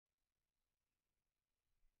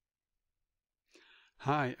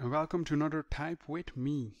Hi, and welcome to another Type with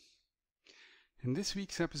me. In this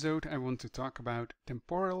week's episode, I want to talk about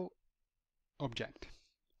temporal object,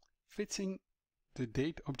 fixing the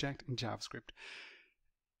date object in JavaScript.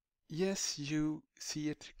 Yes, you see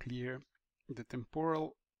it clear. The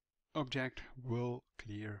temporal object will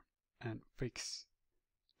clear and fix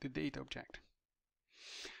the date object.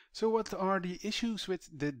 So what are the issues with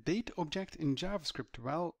the date object in JavaScript?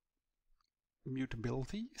 Well,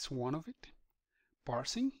 mutability is one of it.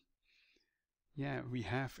 Parsing. Yeah, we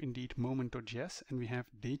have indeed moment.js and we have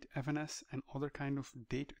date.fns and other kind of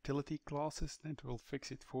date utility classes that will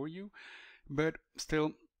fix it for you, but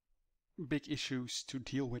still big issues to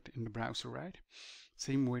deal with in the browser, right?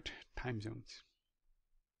 Same with time zones.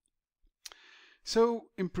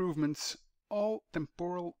 So improvements, all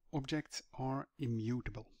temporal objects are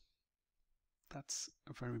immutable. That's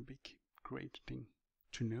a very big, great thing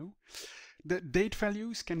to know. The date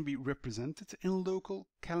values can be represented in local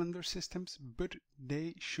calendar systems, but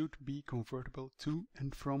they should be convertible to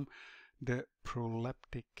and from the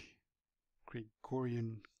proleptic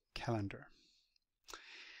Gregorian calendar.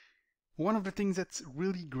 One of the things that's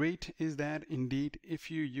really great is that indeed if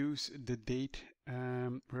you use the date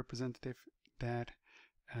representative that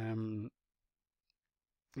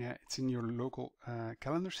it's in your local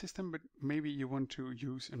calendar system, but maybe you want to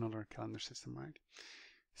use another calendar system, right?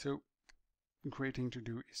 So great thing to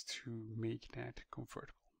do is to make that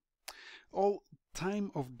convertible. All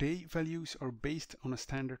time of day values are based on a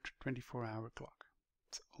standard 24-hour clock.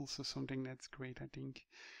 It's also something that's great, I think.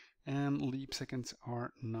 And leap seconds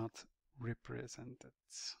are not represented.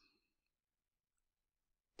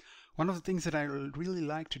 One of the things that I really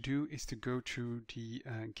like to do is to go to the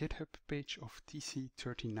GitHub page of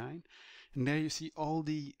TC39, and there you see all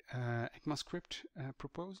the ECMAScript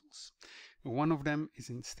proposals. One of them is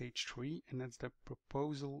in stage 3, and that's the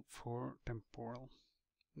proposal for temporal.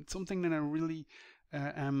 It's something that I really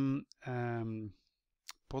am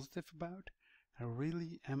positive about. I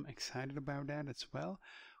really am excited about that as well.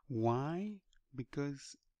 Why?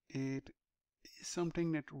 Because it is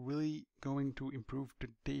something that really going to improve the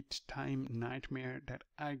date time nightmare that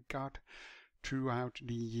I got throughout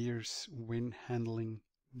the years when handling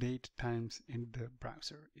date times in the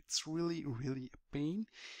browser. It's really a pain,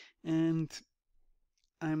 and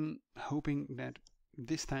I'm hoping that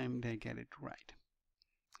this time they get it right.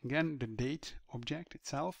 Again, the date object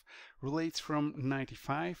itself relates from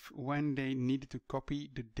 95 when they needed to copy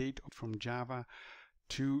the date from Java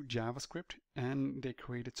to JavaScript, and they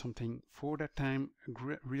created something for that time, a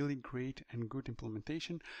really great and good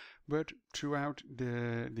implementation, but throughout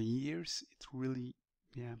the years it really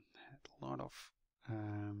had a lot of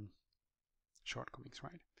shortcomings,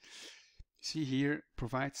 right? See here,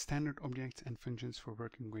 provides standard objects and functions for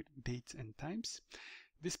working with dates and times.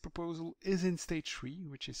 This proposal is in stage 3,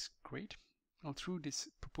 which is great. Although this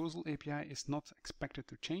proposal API is not expected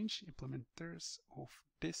to change, implementers of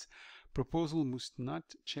this proposal must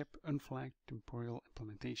not ship unflagged temporal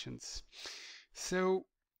implementations. So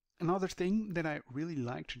another thing that I really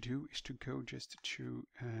like to do is to go just to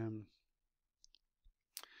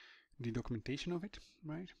the documentation of it,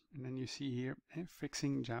 right? And then you see here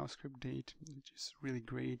fixing JavaScript date, which is really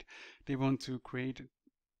great. They want to create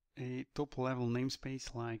a top level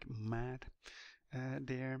namespace like mad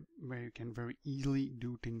there, where you can very easily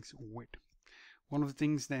do things with. One of the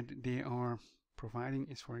things that they are providing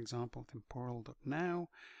is, for example, temporal.now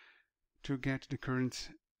to get the current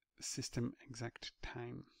system exact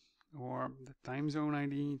time, or the time zone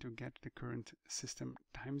ID to get the current system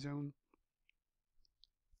time zone.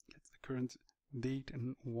 That's the current date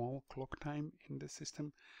and wall clock time in the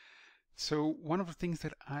system. So one of the things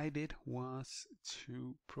that I did was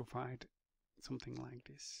to provide something like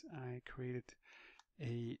this. I created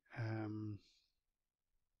a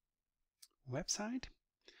website,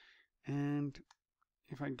 and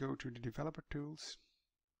if I go to the developer tools,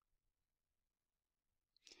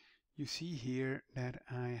 you see here that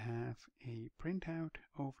I have a printout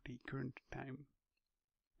of the current time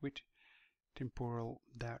with temporal.now.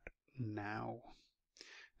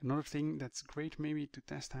 Another thing that's great maybe to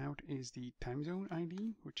test out is the time zone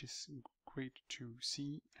ID, which is great to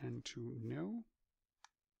see and to know.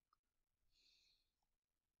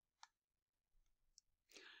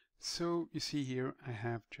 So you see here I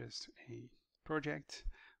have just a project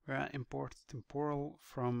where I import temporal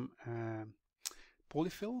from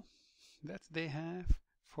Polyfill that they have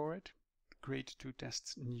for it. Great to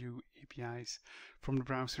test new APIs from the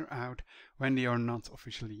browser out when they are not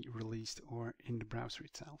officially released or in the browser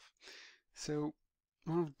itself. So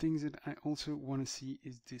one of the things that I also want to see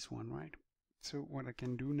is this one, right? So what I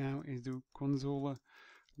can do now is do console.log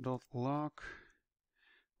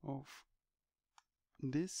of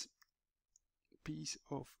this piece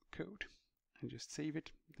of code and just save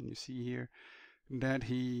it. Then you see here that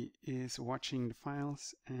he is watching the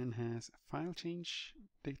files and has a file change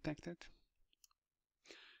detected.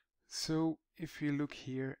 So if you look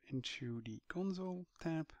here into the console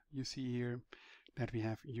tab, you see here that we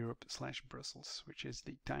have Europe/Brussels, which is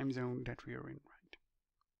the time zone that we are in, right?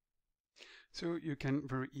 So you can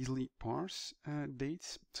very easily parse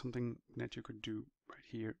dates. Something that you could do right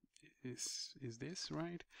here is this,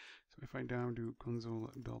 right? So if I now do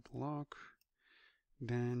console.log,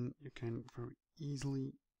 then you can very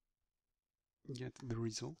easily get the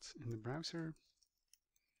results in the browser.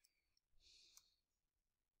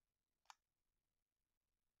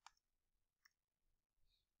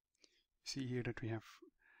 See here that we have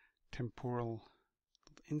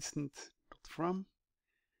temporal.instant.from,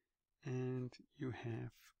 and you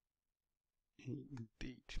have a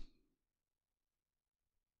date.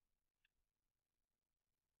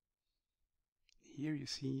 Here you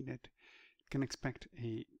see that it can expect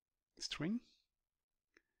a string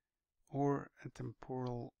or a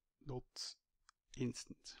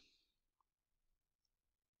temporal.instant.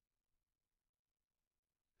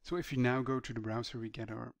 So if you now go to the browser, we get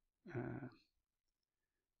our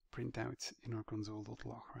printouts in our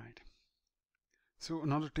console.log, right? So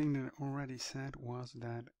another thing that I already said was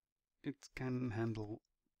that it can handle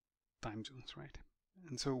time zones, right?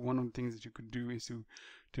 And so one of the things that you could do is do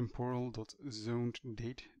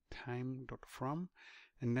temporal.zonedDateTime.from,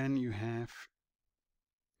 and then you have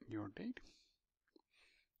your date,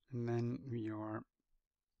 and then we are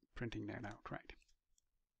printing that out, right?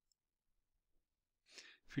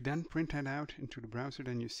 If we then print that out into the browser,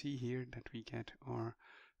 then you see here that we get our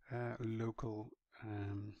local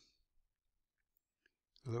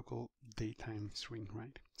datetime string,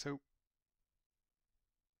 right? So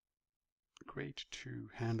great to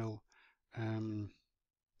handle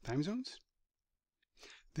time zones.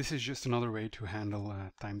 This is just another way to handle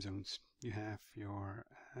time zones. You have your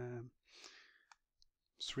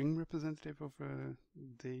string representative of a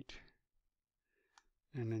date,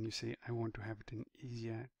 and then you say, I want to have it in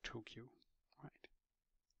Asia, Tokyo, right?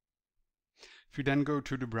 If you then go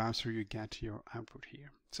to the browser, you get your output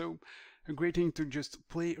here. So a great thing to just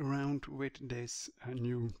play around with this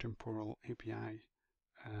new temporal API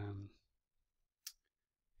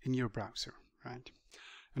in your browser, right?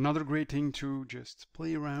 Another great thing to just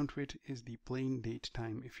play around with is the plain date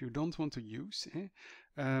time. If you don't want to use,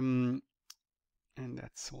 and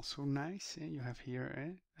that's also nice, you have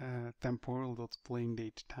here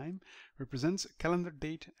temporal.plainDateTime represents calendar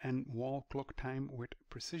date and wall clock time with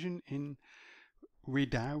precision in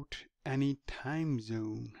without any time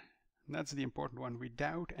zone. That's the important one,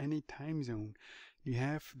 without any time zone. You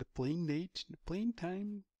have the plain date, the plain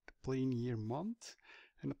time, the plain year month,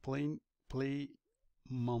 and the plain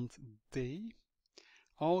month day.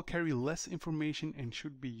 All carry less information and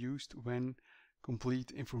should be used when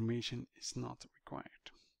complete information is not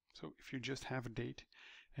required. So if you just have a date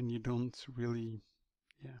and you don't really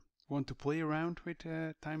want to play around with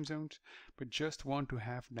time zones, but just want to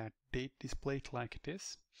have that date displayed like it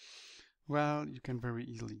is, well, you can very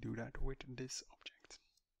easily do that with this object.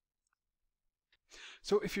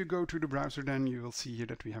 So if you go to the browser, then you will see here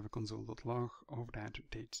that we have a console.log of that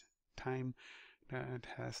date time that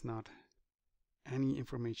has not any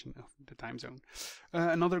information of the time zone.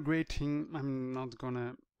 Another great thing, I'm not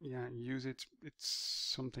gonna use it, it's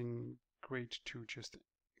something great to just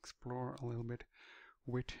explore a little bit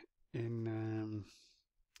with in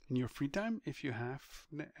your free time, if you have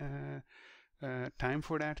time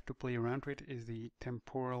for that to play around with, is the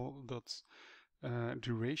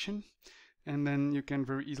temporal.duration, and then you can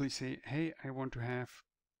very easily say, hey, I want to have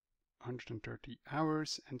 130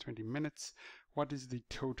 hours and 20 minutes. What is the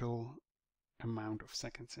total amount of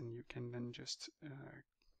seconds? And you can then just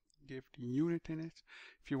give the unit in it.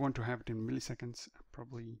 If you want to have it in milliseconds, I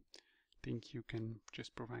probably think you can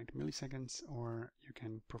just provide milliseconds, or you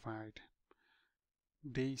can provide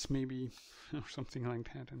days maybe, or something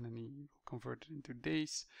like that, and then you convert it into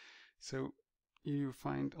days. So you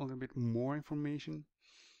find a little bit more information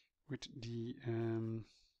with the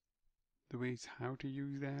ways how to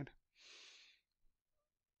use that.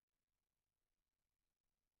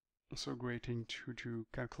 Also great thing to do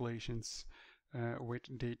calculations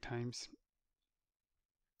with date times.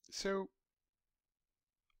 So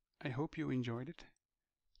I hope you enjoyed it,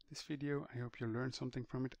 this video. I hope you learned something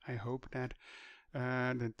from it. I hope that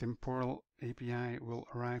the temporal API will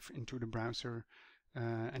arrive into the browser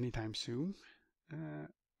anytime soon,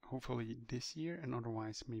 hopefully this year, and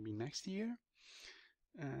otherwise maybe next year.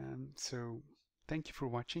 So Thank you for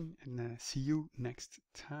watching, and see you next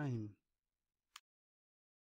time.